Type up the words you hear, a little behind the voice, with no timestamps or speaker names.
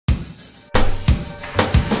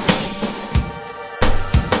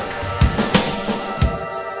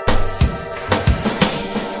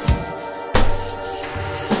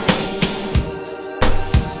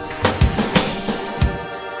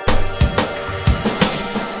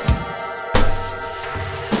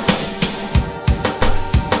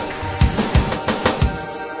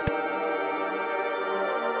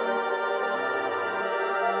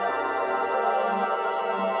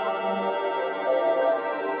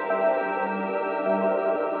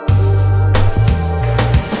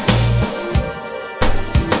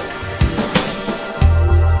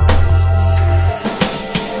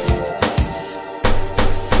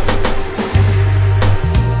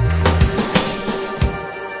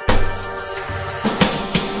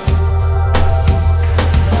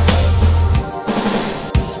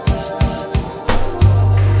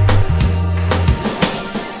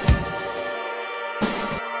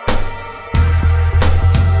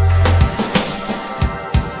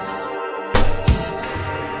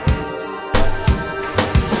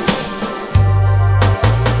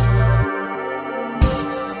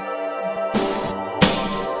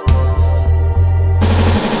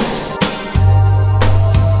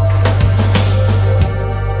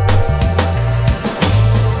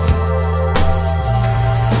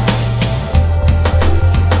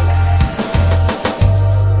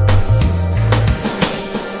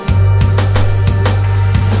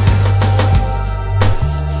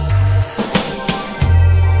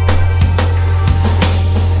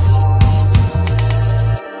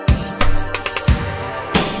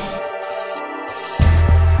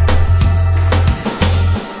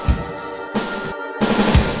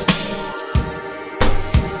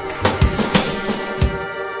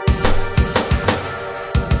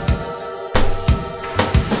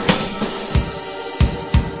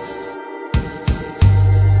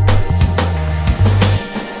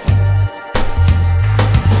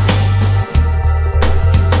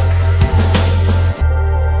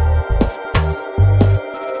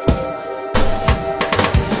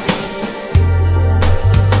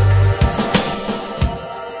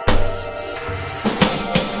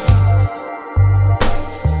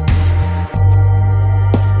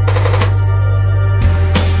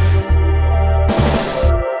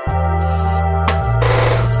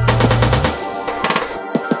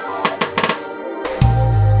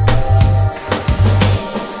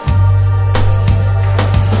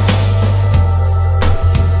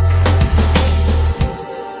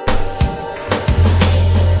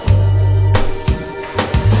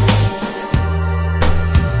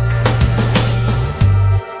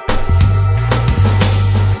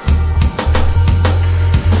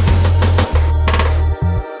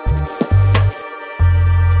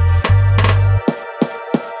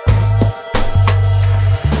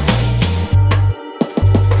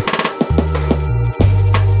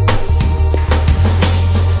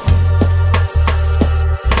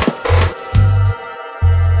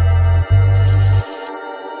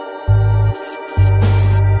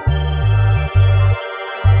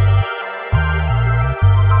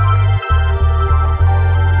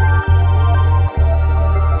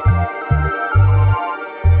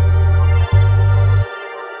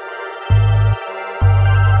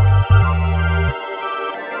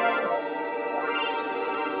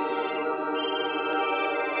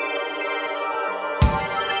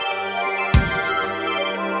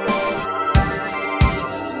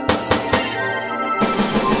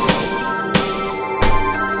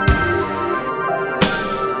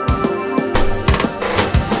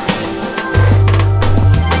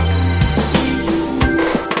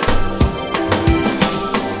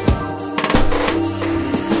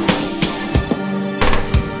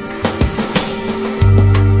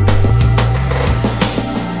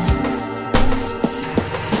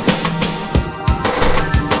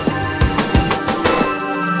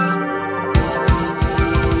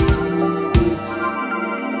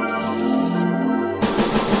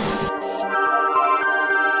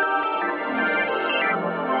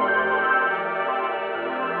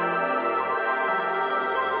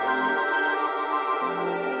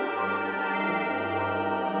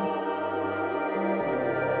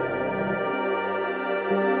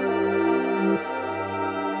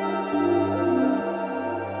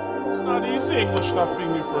easy, English not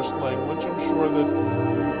being your first language. I'm sure that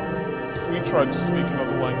if we tried to speak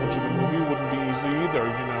another language in a movie, it wouldn't be easy either,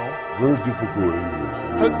 you know. Very difficult English.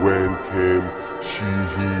 When, came, she,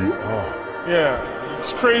 he, Yeah,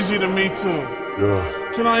 it's crazy to me too.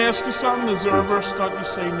 Yeah. Can I ask you something? Is there ever a stunt you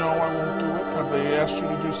say, no, I won't do it? Have they asked you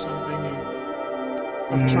to do something you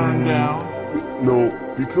have turned down? No,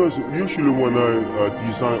 because usually when I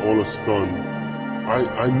design all a stunt,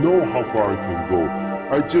 I know how far I can go.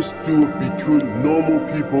 I just do it between normal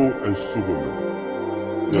people and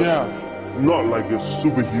Superman. Yeah. Not like a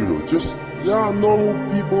superhero, just, normal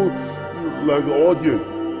people, like the audience.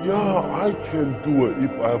 Yeah, I can do it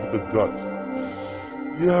if I have the guts.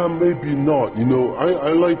 Yeah, maybe not, you know,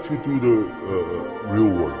 I like to do the real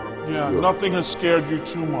one. Yeah, nothing has scared you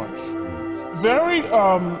too much. Very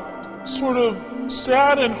sort of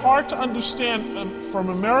sad and hard to understand from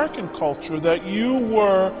American culture that you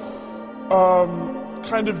were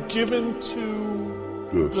kind of given to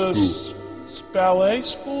the ballet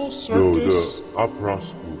school, circus? No, the opera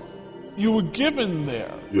school. You were given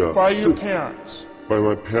there by your parents? By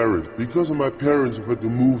my parents. Because of my parents had to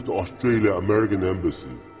move to Australia, American Embassy.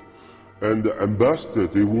 And the ambassador,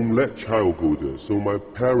 they won't let child go there. So my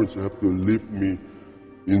parents have to leave me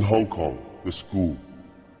in Hong Kong, the school.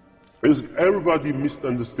 Everybody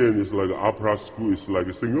misunderstands it's like opera school, it's like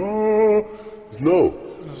a thing, no.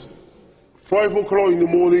 5 o'clock in the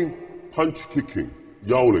morning, punch kicking,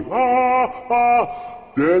 yowling,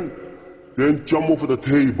 then jump over the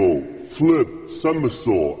table, flip,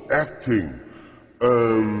 somersault, acting,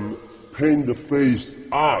 paint the face,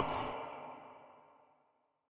 art.